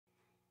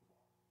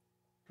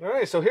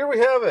Alright, so here we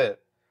have it.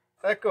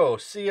 Echo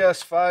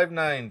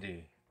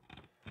CS590.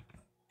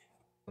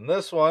 And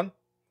this one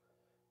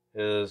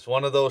is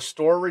one of those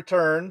store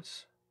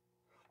returns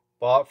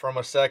bought from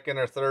a second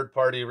or third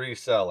party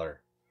reseller.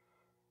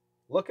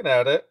 Looking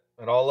at it,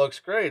 it all looks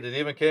great. It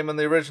even came in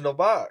the original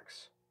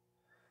box.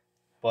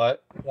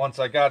 But once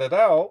I got it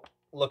out,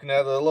 looking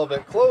at it a little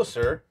bit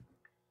closer,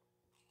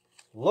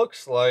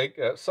 looks like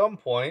at some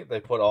point they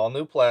put all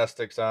new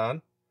plastics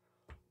on.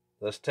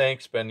 This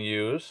tank's been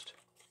used.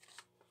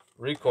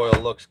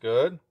 Recoil looks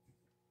good.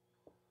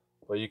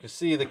 But you can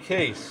see the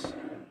case.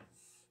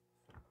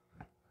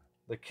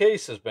 The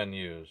case has been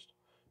used.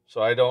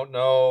 So I don't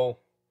know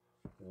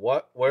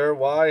what, where,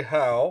 why,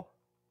 how.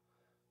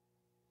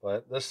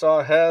 But this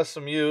saw has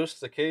some use.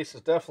 The case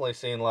has definitely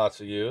seen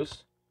lots of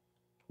use.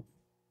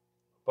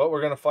 But we're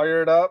going to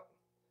fire it up,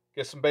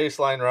 get some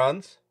baseline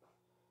runs.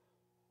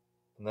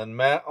 And then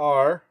Matt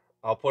R.,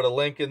 I'll put a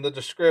link in the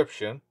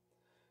description.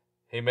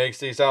 He makes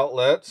these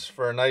outlets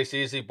for a nice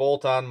easy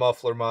bolt-on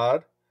muffler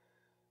mod.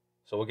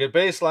 So we'll get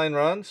baseline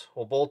runs.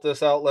 We'll bolt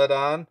this outlet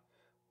on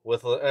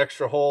with an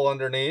extra hole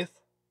underneath.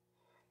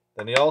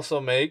 Then he also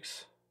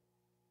makes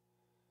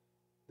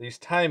these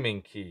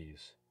timing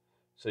keys,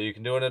 so you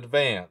can do an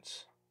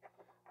advance.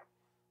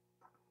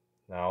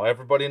 Now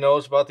everybody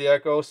knows about the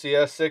Echo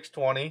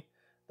Cs690.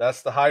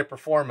 That's the high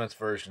performance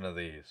version of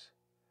these.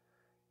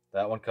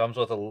 That one comes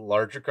with a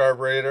larger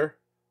carburetor,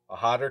 a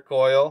hotter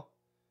coil,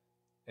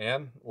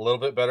 and a little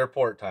bit better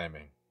port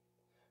timing.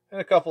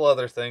 And a couple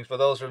other things, but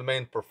those are the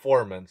main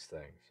performance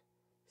things.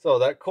 So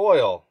that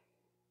coil,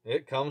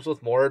 it comes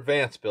with more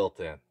advance built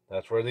in.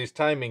 That's where these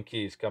timing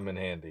keys come in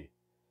handy.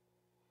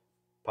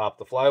 Pop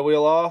the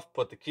flywheel off,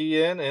 put the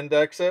key in,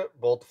 index it,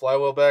 bolt the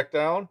flywheel back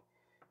down,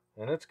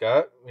 and it's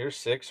got your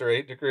 6 or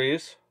 8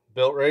 degrees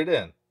built right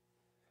in.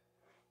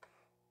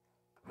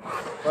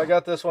 So I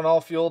got this one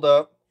all fueled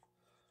up,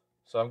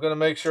 so I'm going to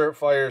make sure it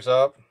fires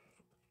up.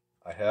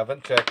 I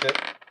haven't checked it,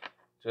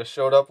 just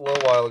showed up a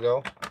little while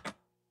ago.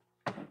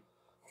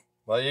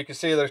 But you can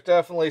see there's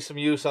definitely some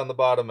use on the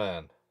bottom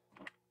end.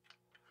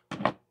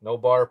 No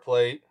bar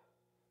plate.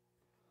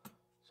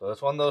 So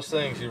that's one of those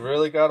things, you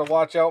really got to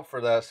watch out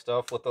for that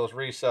stuff with those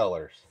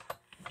resellers.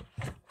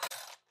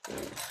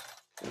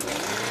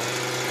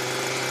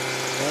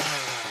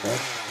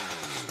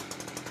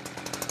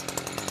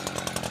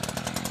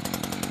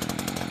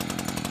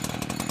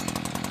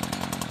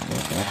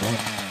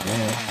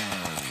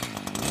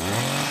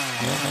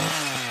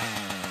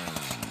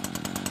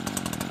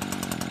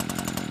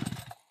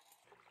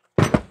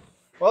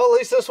 Well, at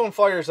least this one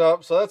fires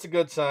up, so that's a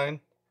good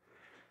sign.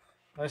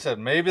 Like I said,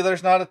 maybe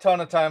there's not a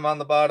ton of time on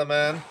the bottom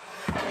end,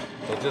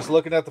 but just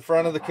looking at the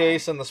front of the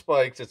case and the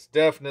spikes, it's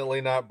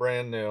definitely not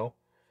brand new.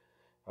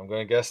 I'm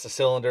going to guess the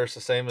cylinder's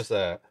the same as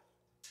that.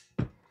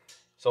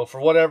 So for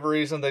whatever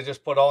reason, they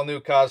just put all new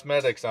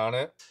cosmetics on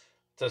it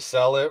to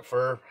sell it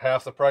for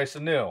half the price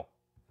of new.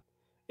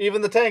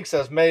 Even the tank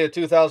says May of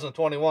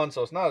 2021,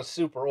 so it's not a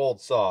super old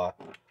saw.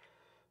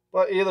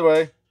 But either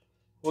way,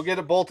 we'll get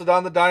it bolted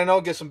on the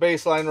dyno, get some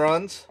baseline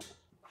runs.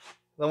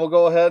 Then we'll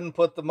go ahead and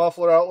put the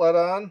muffler outlet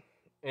on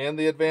and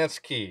the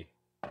advanced key.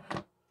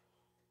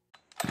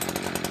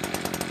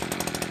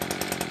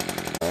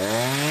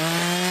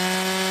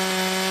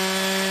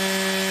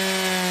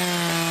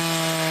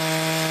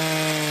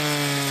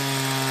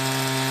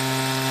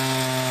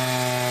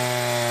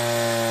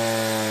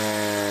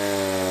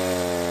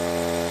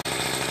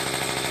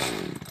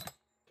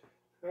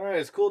 Alright,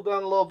 it's cooled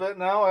down a little bit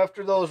now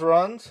after those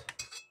runs.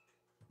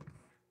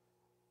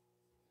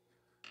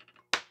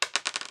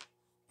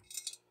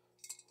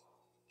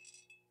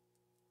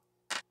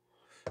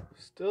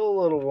 Still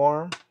a little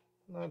warm,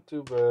 not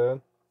too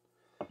bad.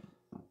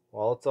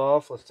 While it's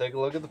off, let's take a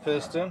look at the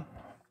piston.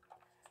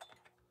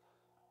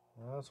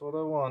 That's what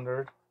I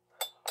wondered.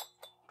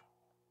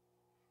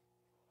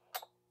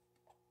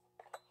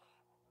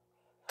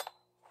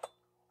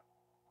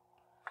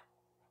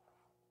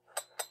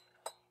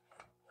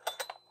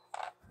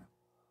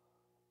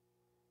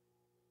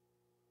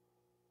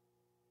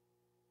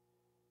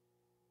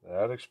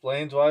 That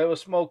explains why it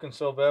was smoking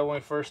so bad when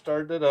we first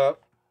started it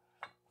up.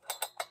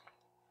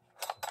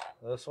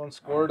 This one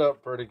scored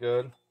up pretty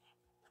good.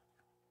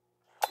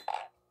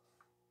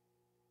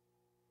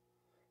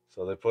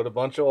 So they put a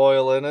bunch of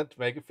oil in it to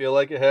make it feel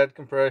like it had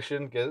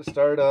compression, get it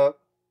started up.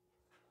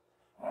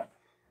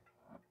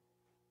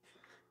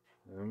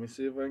 Let me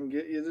see if I can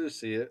get you to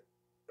see it.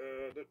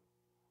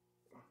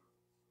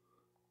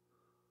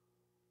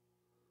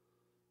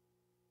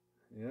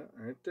 Yeah,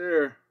 right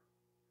there.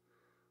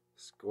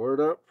 Scored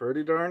up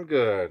pretty darn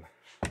good.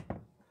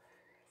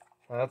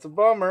 That's a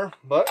bummer,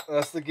 but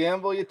that's the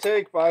gamble you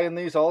take buying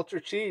these ultra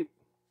cheap.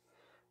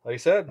 Like I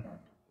said,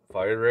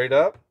 fired right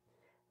up,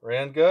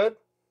 ran good,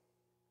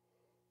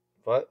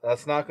 but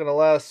that's not going to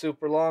last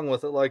super long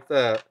with it like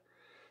that.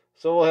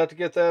 So we'll have to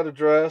get that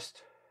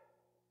addressed.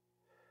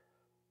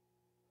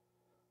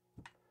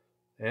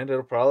 And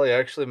it'll probably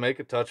actually make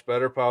a touch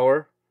better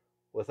power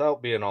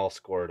without being all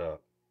scored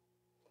up.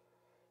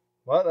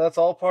 But that's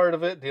all part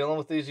of it, dealing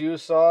with these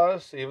used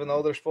saws, even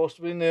though they're supposed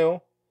to be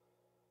new.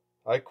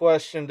 I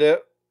questioned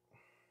it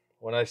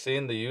when I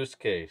seen the used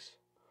case.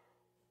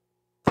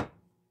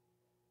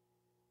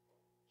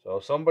 So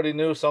somebody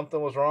knew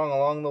something was wrong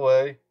along the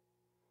way.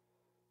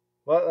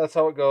 But that's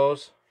how it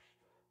goes.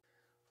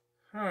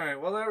 Alright,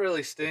 well that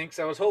really stinks.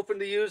 I was hoping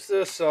to use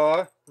this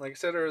saw, like I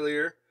said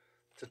earlier,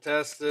 to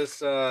test this,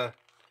 to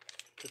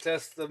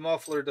test the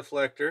muffler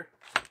deflector.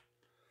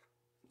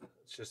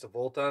 It's just a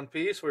bolt-on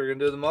piece. We're going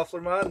to do the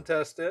muffler mod and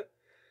test it.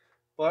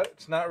 But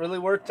it's not really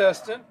worth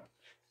testing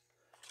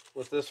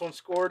with this one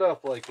scored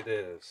up like it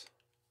is.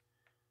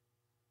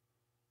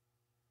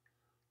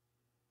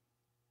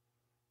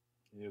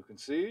 You can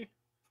see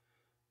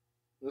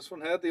this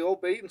one had the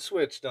old bait and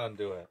switch done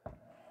to it.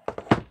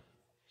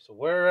 So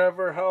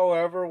wherever,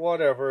 however,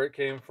 whatever it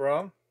came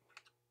from.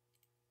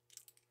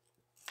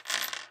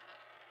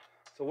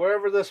 So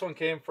wherever this one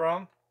came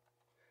from,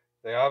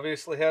 they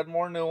obviously had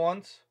more new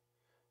ones.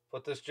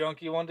 Put this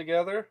junky one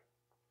together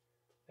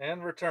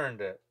and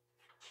returned it.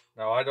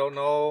 Now I don't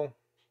know.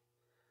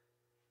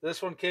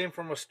 This one came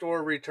from a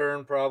store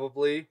return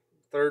probably.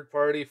 Third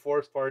party,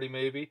 fourth party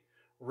maybe.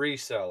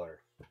 Reseller.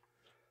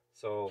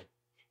 So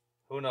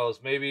who knows?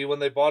 Maybe when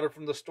they bought it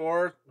from the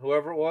store,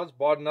 whoever it was,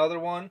 bought another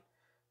one.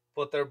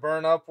 Put their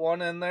burn up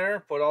one in there.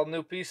 Put all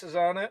new pieces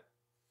on it.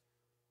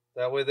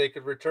 That way they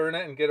could return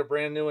it and get a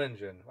brand new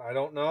engine. I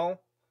don't know.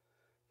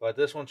 But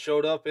this one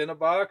showed up in a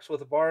box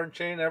with a bar and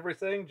chain,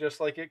 everything, just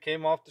like it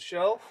came off the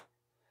shelf.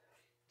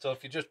 So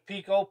if you just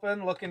peek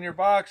open, look in your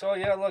box, oh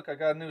yeah, look, I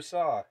got a new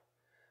saw.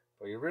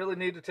 But you really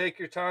need to take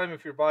your time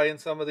if you're buying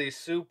some of these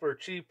super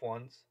cheap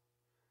ones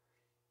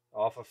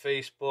off of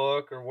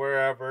Facebook or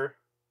wherever.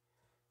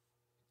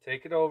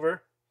 Take it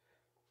over.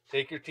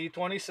 Take your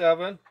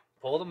T27,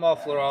 pull the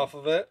muffler off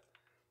of it,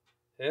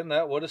 and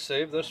that would have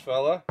saved this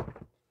fella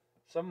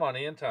some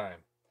money and time.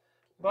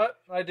 But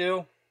I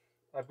do.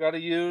 I've got a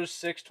used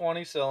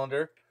 620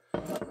 cylinder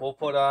we'll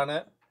put on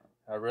it.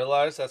 I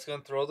realize that's going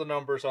to throw the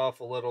numbers off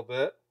a little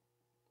bit.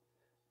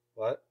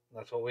 But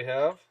that's what we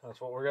have.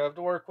 That's what we're going to have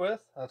to work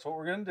with. That's what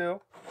we're going to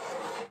do.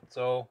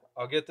 So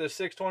I'll get this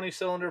 620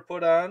 cylinder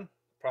put on.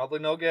 Probably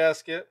no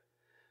gasket.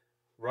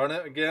 Run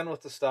it again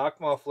with the stock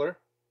muffler.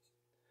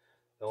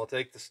 Then we'll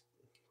take the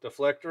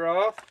deflector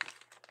off.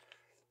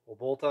 We'll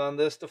bolt on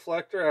this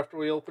deflector after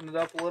we open it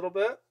up a little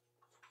bit.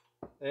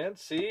 And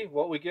see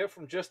what we get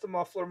from just the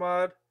muffler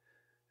mod.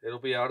 It'll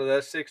be out of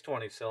that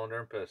 620 cylinder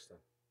and piston.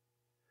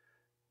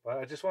 But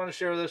I just want to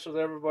share this with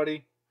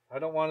everybody. I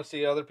don't want to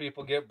see other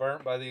people get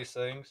burnt by these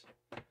things.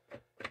 Like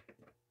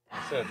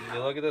I said, you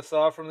look at this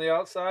saw from the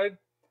outside,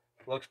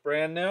 looks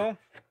brand new.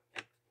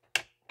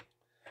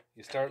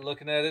 You start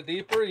looking at it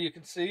deeper, you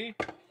can see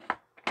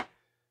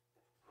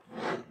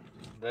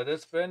that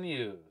it's been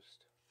used.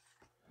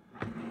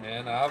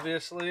 And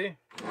obviously,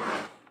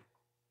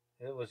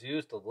 it was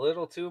used a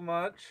little too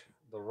much,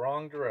 the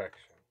wrong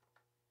direction.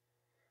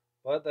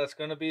 But that's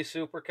going to be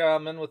super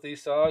common with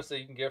these saws that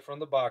you can get from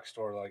the box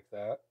store like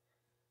that.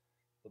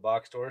 The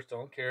box stores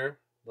don't care.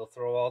 They'll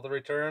throw all the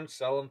returns,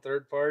 sell them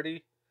third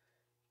party,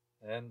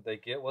 and they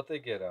get what they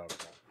get out of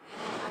them.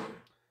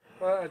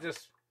 But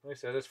like I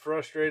said, it's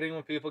frustrating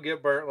when people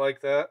get burnt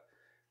like that.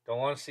 Don't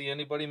want to see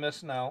anybody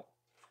missing out.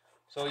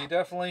 So you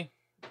definitely,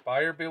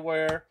 buyer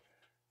beware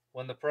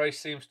when the price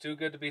seems too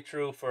good to be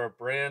true for a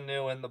brand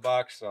new in the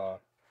box saw.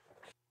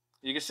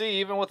 You can see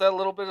even with that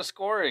little bit of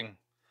scoring,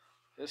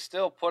 it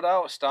still put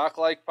out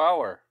stock-like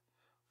power.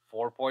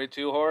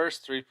 4.2 horse,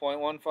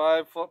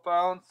 3.15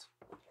 foot-pounds.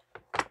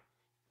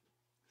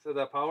 So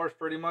that power is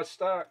pretty much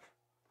stock.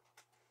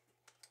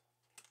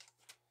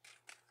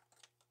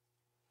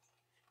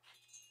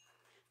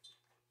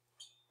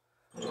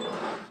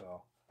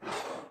 So,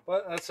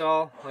 but that's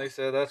all. Like I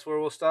said, that's where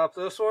we'll stop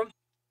this one.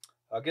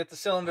 I'll get the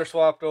cylinder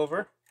swapped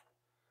over.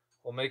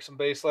 We'll make some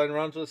baseline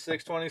runs with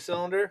 620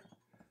 cylinder,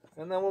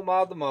 and then we'll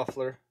mod the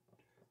muffler.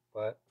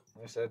 But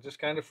like I said, just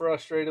kind of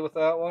frustrated with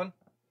that one.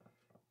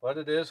 But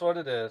it is what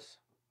it is.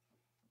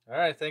 All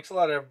right, thanks a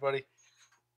lot, everybody.